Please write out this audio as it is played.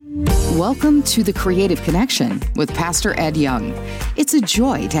Welcome to The Creative Connection with Pastor Ed Young. It's a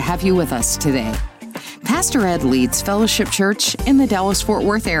joy to have you with us today. Pastor Ed leads Fellowship Church in the Dallas-Fort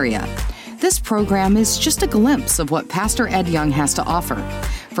Worth area. This program is just a glimpse of what Pastor Ed Young has to offer.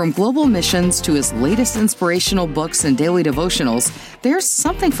 From global missions to his latest inspirational books and daily devotionals, there's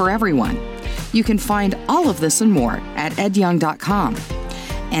something for everyone. You can find all of this and more at edyoung.com.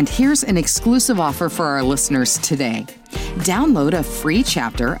 And here's an exclusive offer for our listeners today. Download a free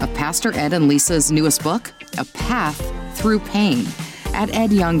chapter of Pastor Ed and Lisa's newest book, A Path Through Pain, at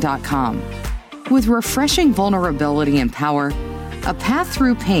edyoung.com. With refreshing vulnerability and power, A Path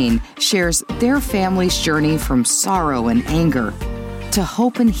Through Pain shares their family's journey from sorrow and anger to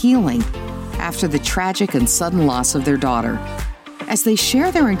hope and healing after the tragic and sudden loss of their daughter. As they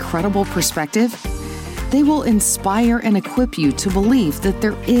share their incredible perspective, they will inspire and equip you to believe that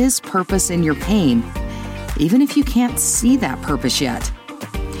there is purpose in your pain, even if you can't see that purpose yet.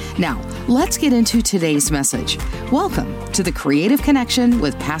 Now, let's get into today's message. Welcome to The Creative Connection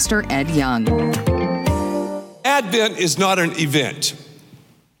with Pastor Ed Young. Advent is not an event.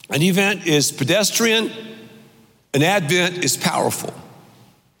 An event is pedestrian. An Advent is powerful.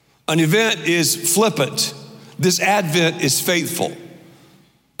 An event is flippant. This Advent is faithful.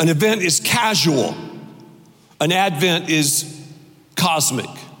 An event is casual. An Advent is cosmic.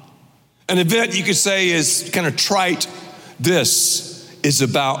 An event, you could say, is kind of trite. This is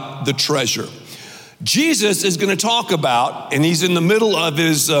about the treasure. Jesus is going to talk about, and he's in the middle of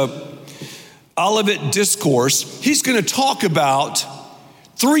his Olivet discourse, he's going to talk about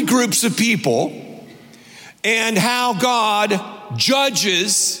three groups of people and how God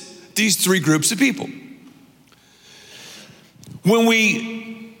judges these three groups of people. When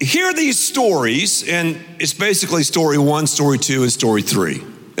we hear these stories, and it's basically story 1, story 2, and story 3.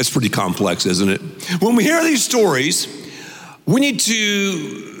 It's pretty complex, isn't it? When we hear these stories, we need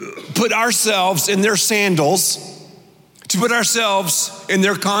to put ourselves in their sandals, to put ourselves in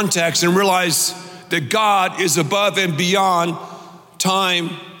their context and realize that God is above and beyond time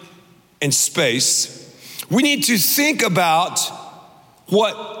and space. We need to think about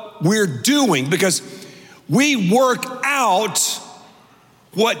what we're doing because we work out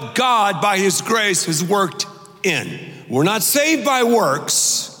what God, by His grace, has worked in. We're not saved by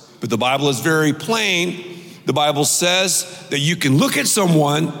works, but the Bible is very plain. The Bible says that you can look at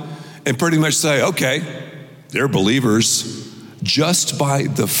someone and pretty much say, okay, they're believers just by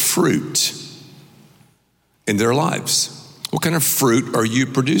the fruit in their lives. What kind of fruit are you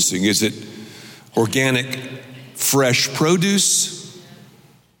producing? Is it organic, fresh produce?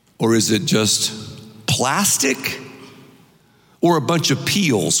 Or is it just plastic? Or a bunch of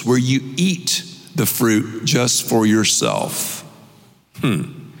peels where you eat the fruit just for yourself? Here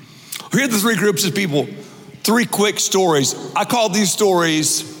are the three groups of people. Three quick stories. I call these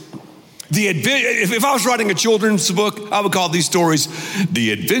stories if I was writing a children's book, I would call these stories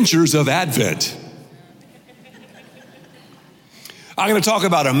The Adventures of Advent. I'm going to talk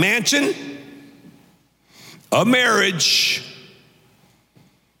about a mansion, a marriage,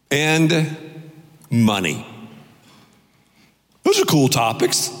 and money. Those are cool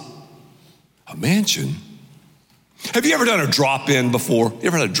topics. A mansion. Have you ever done a drop-in before? You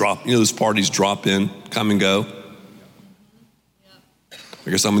ever had a drop, those parties drop in, come and go? I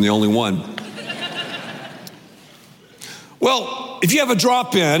guess I'm the only one. Well, if you have a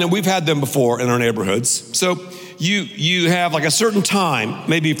drop-in, and we've had them before in our neighborhoods, so you have like a certain time,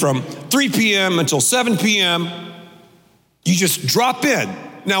 maybe from 3 p.m. until 7 p.m., you just drop in.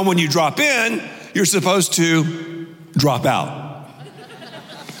 Now, when you drop in, you're supposed to drop out.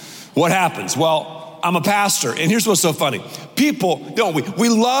 What happens? Well, I'm a pastor, and here's what's so funny. People, don't we? We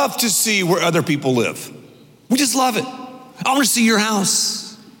love to see where other people live. We just love it. I want to see your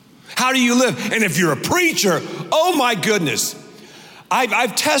house. How do you live? And if you're a preacher, oh my goodness.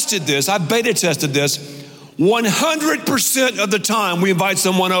 I've tested this. I've beta tested this. 100% of the time we invite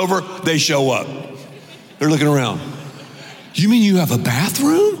someone over, they show up. They're looking around. You mean you have a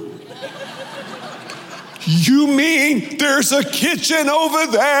bathroom? You mean there's a kitchen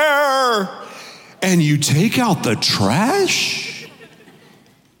over there? And you take out the trash?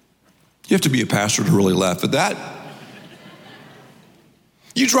 You have to be a pastor to really laugh at that.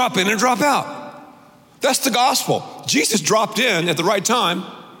 You drop in and drop out. That's the gospel. Jesus dropped in at the right time.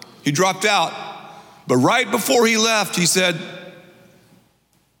 He dropped out. But right before he left, he said,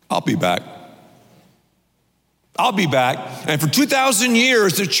 I'll be back. I'll be back. And for 2,000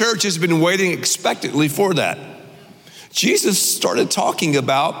 years, the church has been waiting expectantly for that. Jesus started talking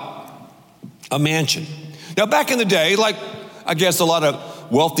about a mansion. Now, back in the day, like I guess a lot of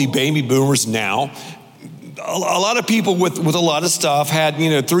wealthy baby boomers now, a lot of people with a lot of stuff had,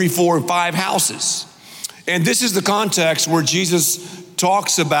 3, 4, and 5 houses. And this is the context where Jesus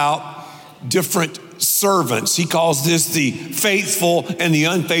talks about different servants. He calls this the faithful and the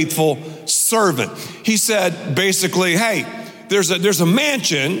unfaithful servant. He said basically, hey, there's a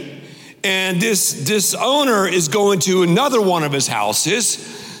mansion, and this owner is going to another one of his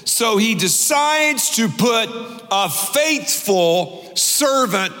houses. So he decides to put a faithful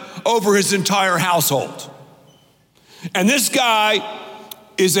servant over his entire household. And this guy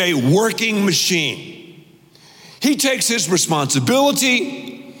is a working machine. He takes his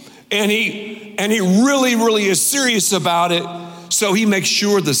responsibility, and he really, really is serious about it. So he makes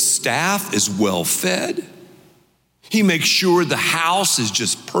sure the staff is well fed. He makes sure the house is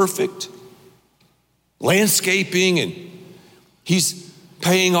just perfect. Landscaping, and he's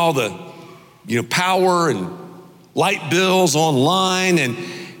paying all the power and light bills online, and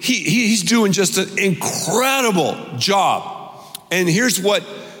he's doing just an incredible job. And here's what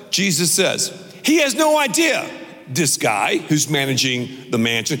Jesus says. He has no idea, this guy who's managing the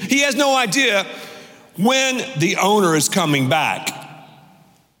mansion, he has no idea when the owner is coming back.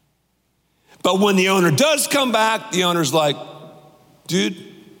 But when the owner does come back, the owner's like, dude,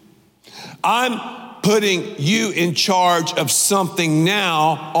 I'm putting you in charge of something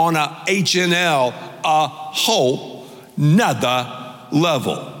now on a H&L, a whole nother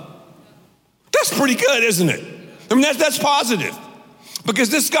level. That's pretty good, isn't it? I mean, that's positive. Because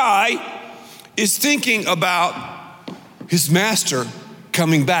this guy is thinking about his master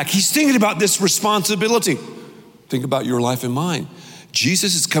coming back. He's thinking about this responsibility. Think about your life and mine.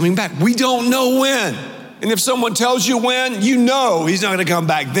 Jesus is coming back. We don't know when. And if someone tells you when, he's not going to come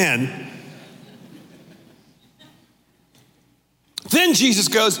back then. Then Jesus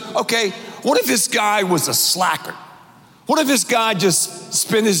goes, okay, what if this guy was a slacker? What if this guy just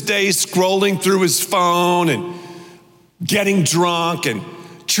spent his days scrolling through his phone and getting drunk and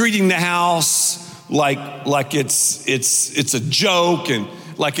treating the house like it's a joke and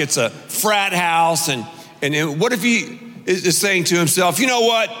like it's a frat house? And what if he is saying to himself, you know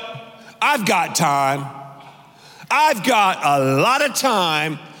what? I've got time. I've got a lot of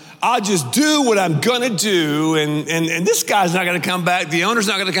time. I'll just do what I'm going to do. And this guy's not going to come back. The owner's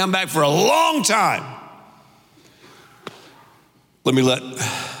not going to come back for a long time. Let me let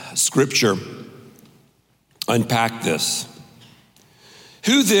Scripture unpack this.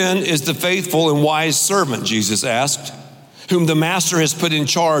 Who then is the faithful and wise servant, Jesus asked, whom the master has put in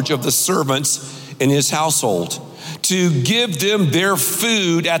charge of the servants in his household to give them their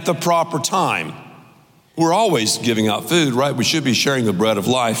food at the proper time? We're always giving out food, right? We should be sharing the bread of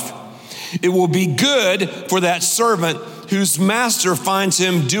life. It will be good for that servant whose master finds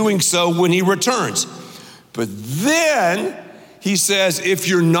him doing so when he returns. But then he says, if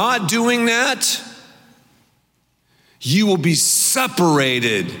you're not doing that, you will be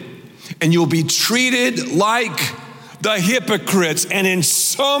separated and you'll be treated like the hypocrites. And in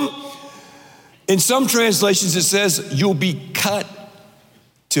some translations, it says you'll be cut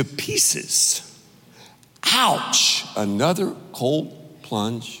to pieces. Ouch, another cold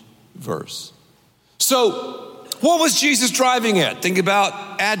plunge verse. So what was Jesus driving at? Think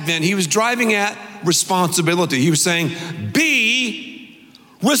about Advent. He was driving at responsibility. He was saying, be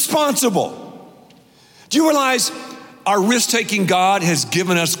responsible. Do you realize our risk-taking God has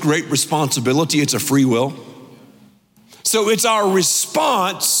given us great responsibility? It's a free will. So it's our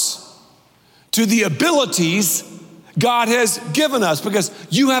response to the abilities God has given us, because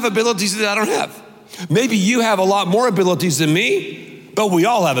you have abilities that I don't have. Maybe you have a lot more abilities than me, but we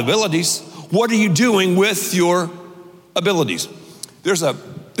all have abilities. What are you doing with your abilities? There's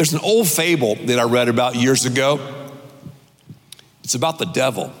an old fable that I read about years ago. It's about the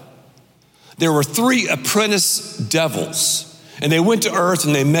devil. There were 3 apprentice devils, and they went to earth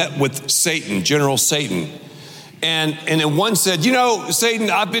and they met with Satan, General Satan. And then one said, Satan,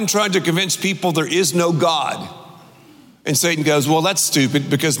 I've been trying to convince people there is no God. And Satan goes, well, that's stupid,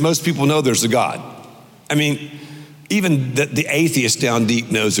 because most people know there's a God. I mean, even the atheist down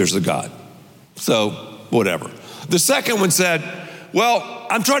deep knows there's a God. So whatever. The second one said, well,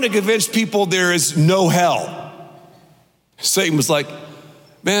 I'm trying to convince people there is no hell. Satan was like,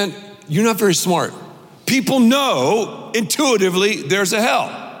 man, you're not very smart. People know intuitively there's a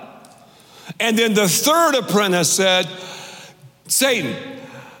hell. And then the third apprentice said, Satan,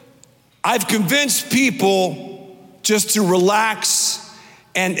 I've convinced people just to relax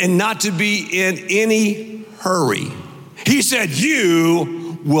and not to be in any hurry. He said,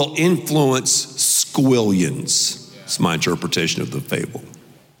 you will influence squillions. That's my interpretation of the fable.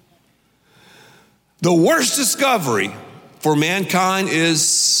 The worst discovery for mankind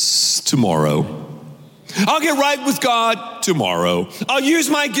is tomorrow. I'll get right with God tomorrow. I'll use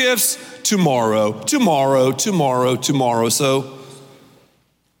my gifts tomorrow. So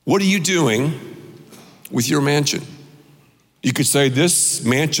what are you doing with your mansion? You could say this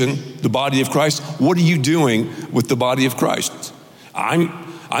mansion, the body of Christ, what are you doing with the body of Christ? I'm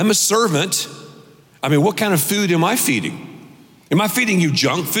a servant. I mean, what kind of food am I feeding? Am I feeding you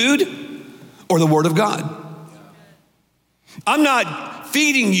junk food or the Word of God? I'm not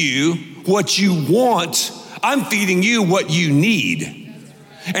feeding you what you want. I'm feeding you what you need.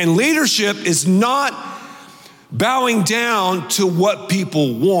 And leadership is not bowing down to what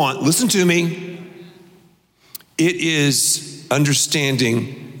people want. Listen to me. It is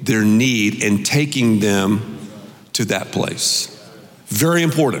understanding their need and taking them to that place. Very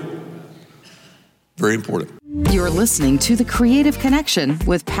important. Very important. You're listening to The Creative Connection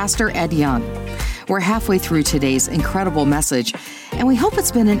with Pastor Ed Young. We're halfway through today's incredible message, and we hope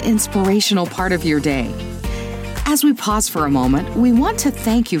it's been an inspirational part of your day. As we pause for a moment, we want to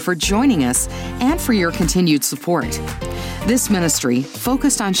thank you for joining us and for your continued support. This ministry,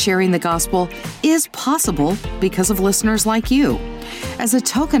 focused on sharing the gospel, is possible because of listeners like you. As a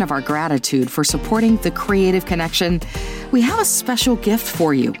token of our gratitude for supporting The Creative Connection, we have a special gift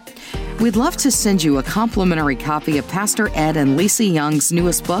for you. We'd love to send you a complimentary copy of Pastor Ed and Lisa Young's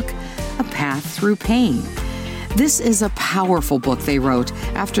newest book, A Path Through Pain. This is a powerful book they wrote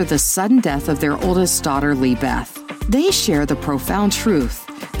after the sudden death of their oldest daughter, Lee Beth. They share the profound truth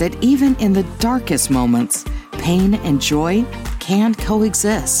that even in the darkest moments, pain and joy can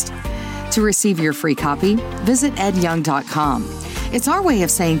coexist. To receive your free copy, visit edyoung.com. It's our way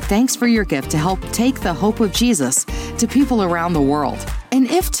of saying thanks for your gift to help take the hope of Jesus to people around the world. And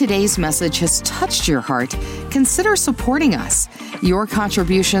if today's message has touched your heart, consider supporting us. Your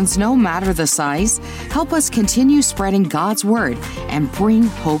contributions, no matter the size, help us continue spreading God's Word and bring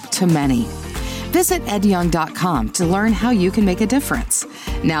hope to many. Visit edyoung.com to learn how you can make a difference.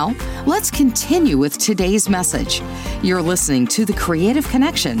 Now, let's continue with today's message. You're listening to The Creative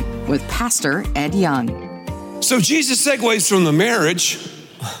Connection with Pastor Ed Young. So Jesus segues from the marriage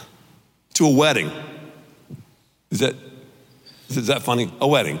to a wedding. Is that funny? A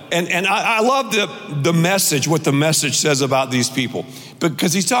wedding. And I love the message, what the message says about these people.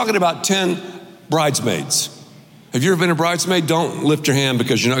 Because he's talking about 10 bridesmaids. Have you ever been a bridesmaid? Don't lift your hand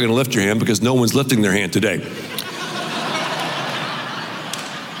because you're not going to lift your hand because no one's lifting their hand today.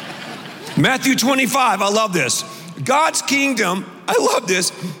 Matthew 25, I love this. God's kingdom, I love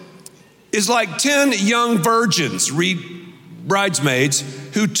this, is like 10 young virgins, bridesmaids,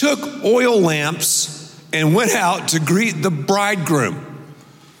 who took oil lamps and went out to greet the bridegroom.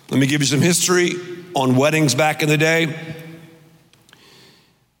 Let me give you some history on weddings back in the day.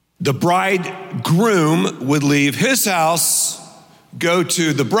 The bridegroom would leave his house, go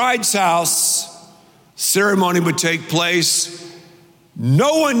to the bride's house, ceremony would take place.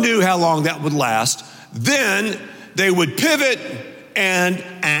 No one knew how long that would last. Then they would pivot and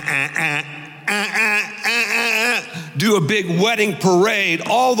do a big wedding parade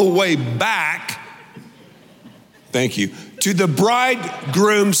all the way back, thank you, to the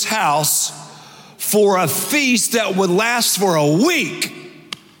bridegroom's house for a feast that would last for a week.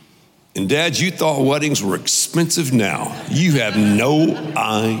 And dads, you thought weddings were expensive now. You have no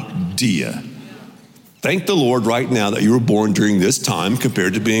idea. Thank the Lord right now that you were born during this time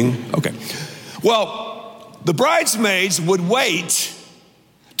compared to being, okay. Well, the bridesmaids would wait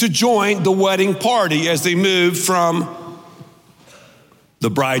to join the wedding party as they moved from the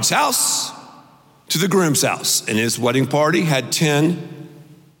bride's house to the groom's house. And his wedding party had 10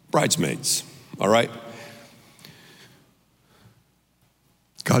 bridesmaids, all right?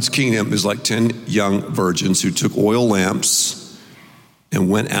 God's kingdom is like 10 young virgins who took oil lamps and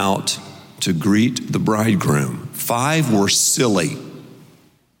went out to greet the bridegroom. 5 were silly.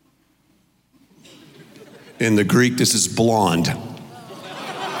 In the Greek, this is blonde.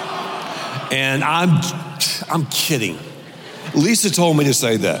 And I'm kidding. Lisa told me to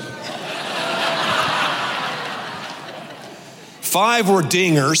say that. 5 were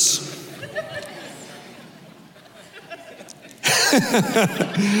dingers.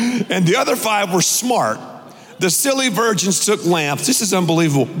 And the other 5 were smart. The silly virgins took lamps. This is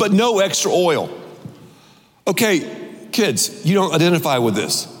unbelievable, but no extra oil. Okay, kids, you don't identify with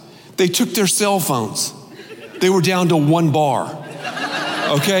this. They took their cell phones. They were down to 1 bar.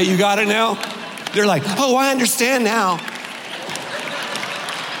 Okay, you got it now? They're like, oh, I understand now.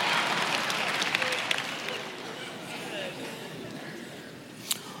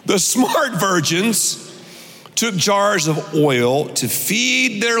 The smart virgins took jars of oil to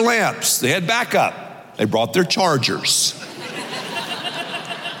feed their lamps. They had backup. They brought their chargers.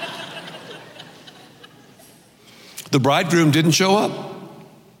 The bridegroom didn't show up.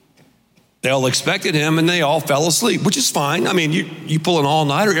 They all expected him and they all fell asleep, which is fine. I mean, you pull an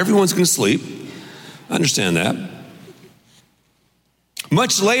all-nighter, everyone's going to sleep. I understand that.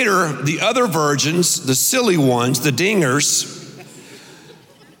 Much later, the other virgins, the silly ones, the dingers,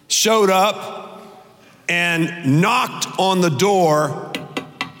 showed up and knocked on the door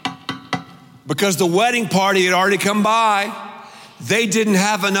because the wedding party had already come by. They didn't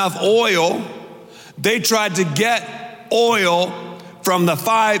have enough oil. They tried to get oil from the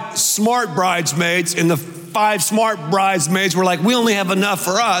 5 smart bridesmaids, and the 5 smart bridesmaids were like, we only have enough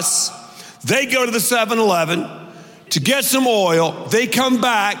for us. They go to the 7-Eleven to get some oil. They come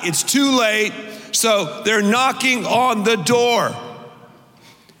back. It's too late. So they're knocking on the door.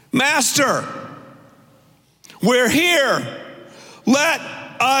 Master, we're here. Let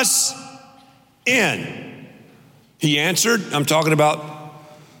us in. He answered, I'm talking about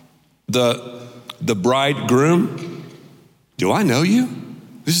the bridegroom. Do I know you?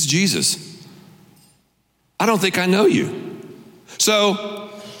 This is Jesus. I don't think I know you. So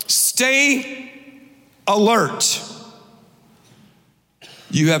stay alert.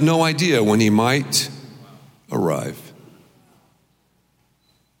 You have no idea when he might arrive.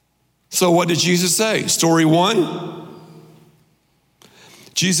 So what did Jesus say? Story 1,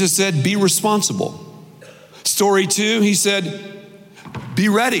 Jesus said, be responsible. Story 2, he said, be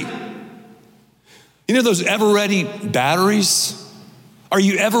ready. You know those ever-ready batteries? Are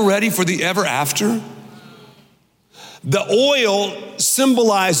you ever ready for the ever after? The oil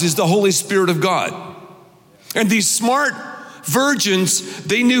symbolizes the Holy Spirit of God. And these smart virgins,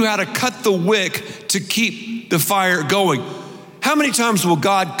 they knew how to cut the wick to keep the fire going. How many times will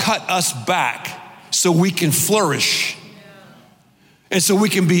God cut us back so we can flourish and so we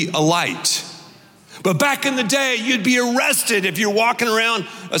can be a light? But back in the day, you'd be arrested if you're walking around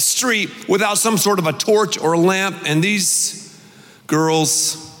a street without some sort of a torch or a lamp. And these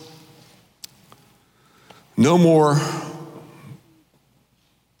girls, no more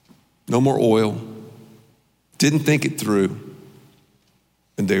oil, didn't think it through,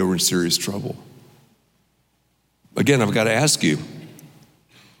 and they were in serious trouble. Again, I've got to ask you,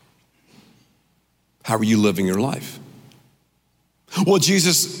 how are you living your life? Well,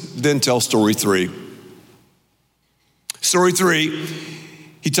 Jesus then tells story 3. Story 3,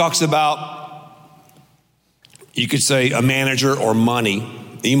 he talks about, you could say, a manager or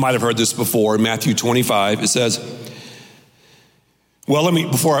money. You might have heard this before in Matthew 25. It says, well,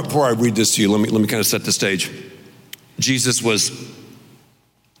 before I read this to you, let me kind of set the stage. Jesus was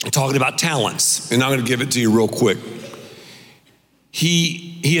talking about talents, and I'm going to give it to you real quick.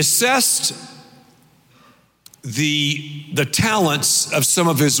 He assessed the talents of some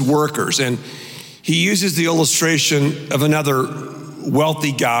of his workers, and he uses the illustration of another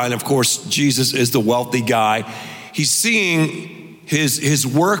wealthy guy, and of course, Jesus is the wealthy guy. He's seeing his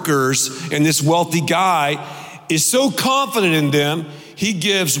workers, and this wealthy guy is so confident in them, he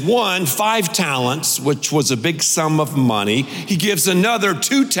gives one 5 talents, which was a big sum of money. He gives another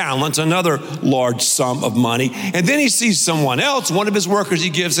 2 talents, another large sum of money. And then he sees someone else, one of his workers, he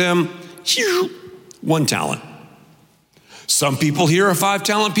gives him 1 talent. Some people here are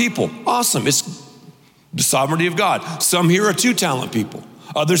 5-talent people. Awesome. It's the sovereignty of God. Some here are 2-talent people.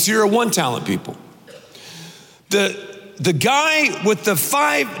 Others here are 1-talent people. The guy with the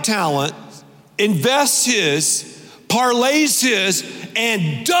 5 talent invests his, parlays his,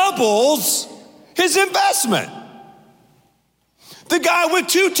 and doubles his investment. The guy with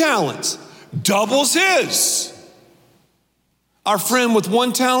 2 talents doubles his. Our friend with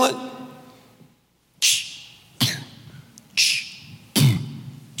 1 talent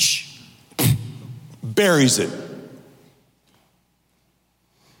buries it.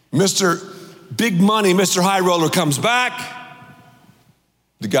 Mr. Big Money, Mr. High Roller comes back.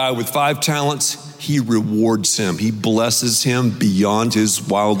 The guy with 5 talents, he rewards him. He blesses him beyond his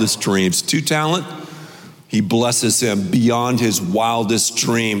wildest dreams. 2 talent, he blesses him beyond his wildest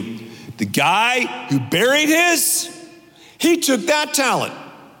dream. The guy who buried his, he took that talent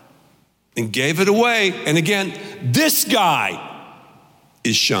and gave it away. And again, this guy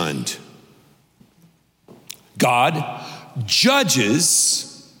is shunned. God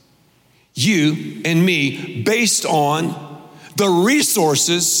judges you and me based on the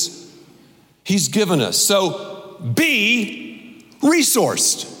resources he's given us. So be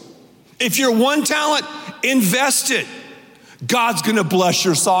resourced. If you're 1 talent, invest it. God's going to bless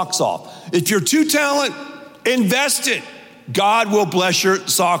your socks off. If you're 2 talent, invest it. God will bless your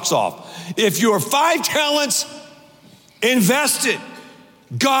socks off. If you're 5 talents, invest it.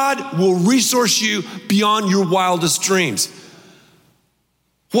 God will resource you beyond your wildest dreams.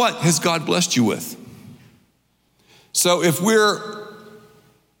 What has God blessed you with? So if we're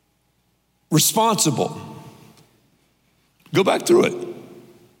responsible, go back through it.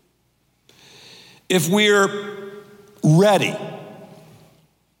 If we're ready,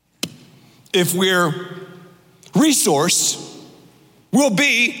 if we're resourced, we'll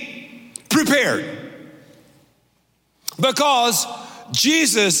be prepared. Because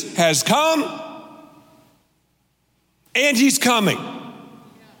Jesus has come and he's coming.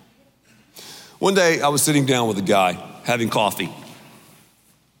 One day I was sitting down with a guy having coffee.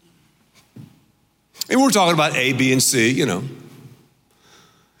 And we were talking about A, B, and C, you know.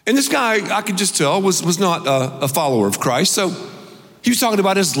 And this guy, I could just tell, was not a follower of Christ. So he was talking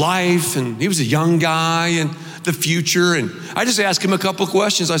about his life, and he was a young guy and the future. And I just asked him a couple of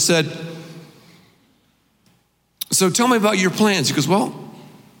questions. I said, so tell me about your plans. He goes, well,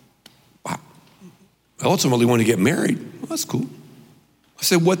 I ultimately want to get married. Well, that's cool. I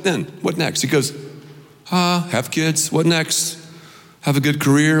said, what then? What next? He goes, have kids. What next? Have a good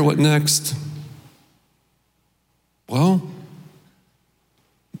career. What next? Well,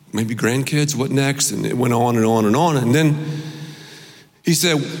 maybe grandkids. What next? And it went on and on and on. And then he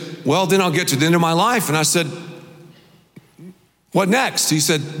said, well, then I'll get to the end of my life. And I said, what next? He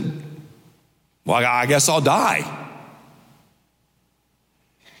said, well, I guess I'll die.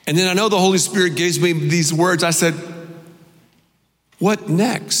 And then I know the Holy Spirit gave me these words. I said, what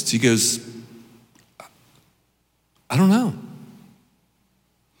next? He goes, I don't know.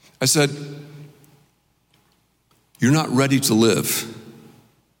 I said, you're not ready to live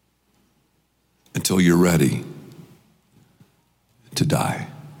until you're ready to die.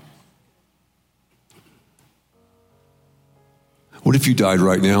 What if you died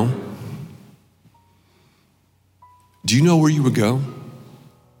right now? Do you know where you would go?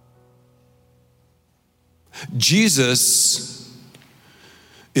 Jesus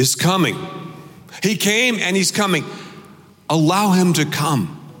is coming. He came and he's coming. Allow him to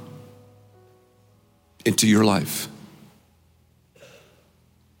come into your life.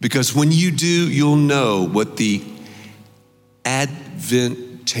 Because when you do, you'll know what the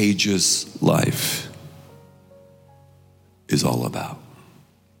advent-ageous life is all about.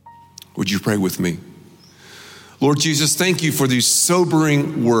 Would you pray with me? Lord Jesus, thank you for these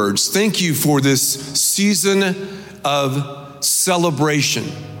sobering words. Thank you for this season of celebration,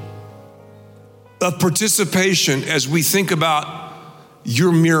 of participation as we think about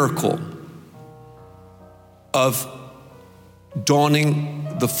your miracle of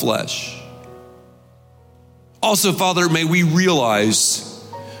dawning the flesh. Also, Father, may we realize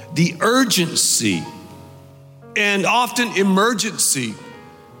the urgency and often emergency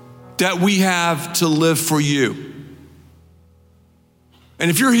that we have to live for you. And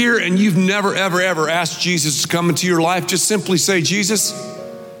if you're here and you've never, ever, ever asked Jesus to come into your life, just simply say, Jesus,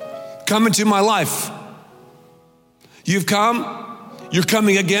 come into my life. You've come, you're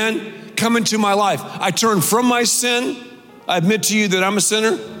coming again, come into my life. I turn from my sin. I admit to you that I'm a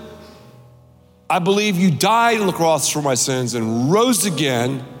sinner. I believe you died on the cross for my sins and rose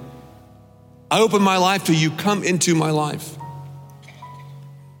again. I open my life to you. Come into my life.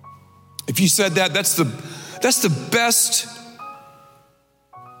 If you said that, that's the best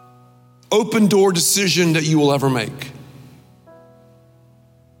open door decision that you will ever make.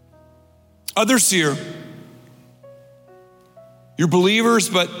 Others here, you're believers,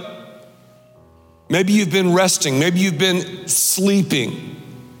 but maybe you've been resting. Maybe you've been sleeping.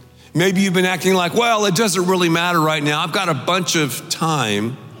 Maybe you've been acting like, well, it doesn't really matter right now. I've got a bunch of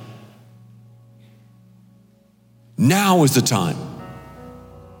time. Now is the time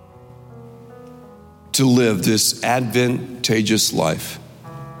to live this advent-ageous life.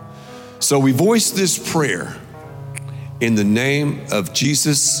 So we voice this prayer in the name of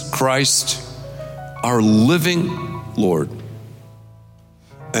Jesus Christ, our living Lord.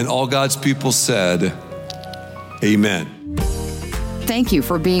 And all God's people said, amen. Thank you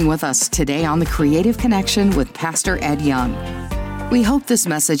for being with us today on The Creative Connection with Pastor Ed Young. We hope this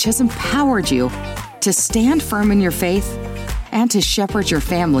message has empowered you to stand firm in your faith and to shepherd your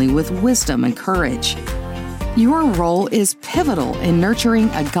family with wisdom and courage. Your role is pivotal in nurturing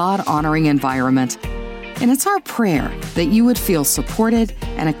a God-honoring environment, and it's our prayer that you would feel supported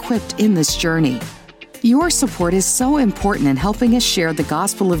and equipped in this journey. Your support is so important in helping us share the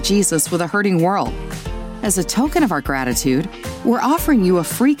gospel of Jesus with a hurting world. As a token of our gratitude, we're offering you a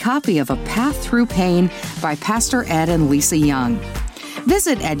free copy of A Path Through Pain by Pastor Ed and Lisa Young.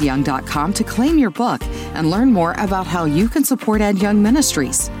 Visit edyoung.com to claim your book and learn more about how you can support Ed Young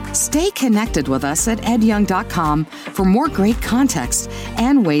Ministries. Stay connected with us at edyoung.com for more great context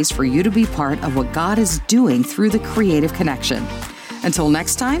and ways for you to be part of what God is doing through the Creative Connection. Until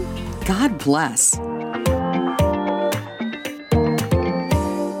next time, God bless.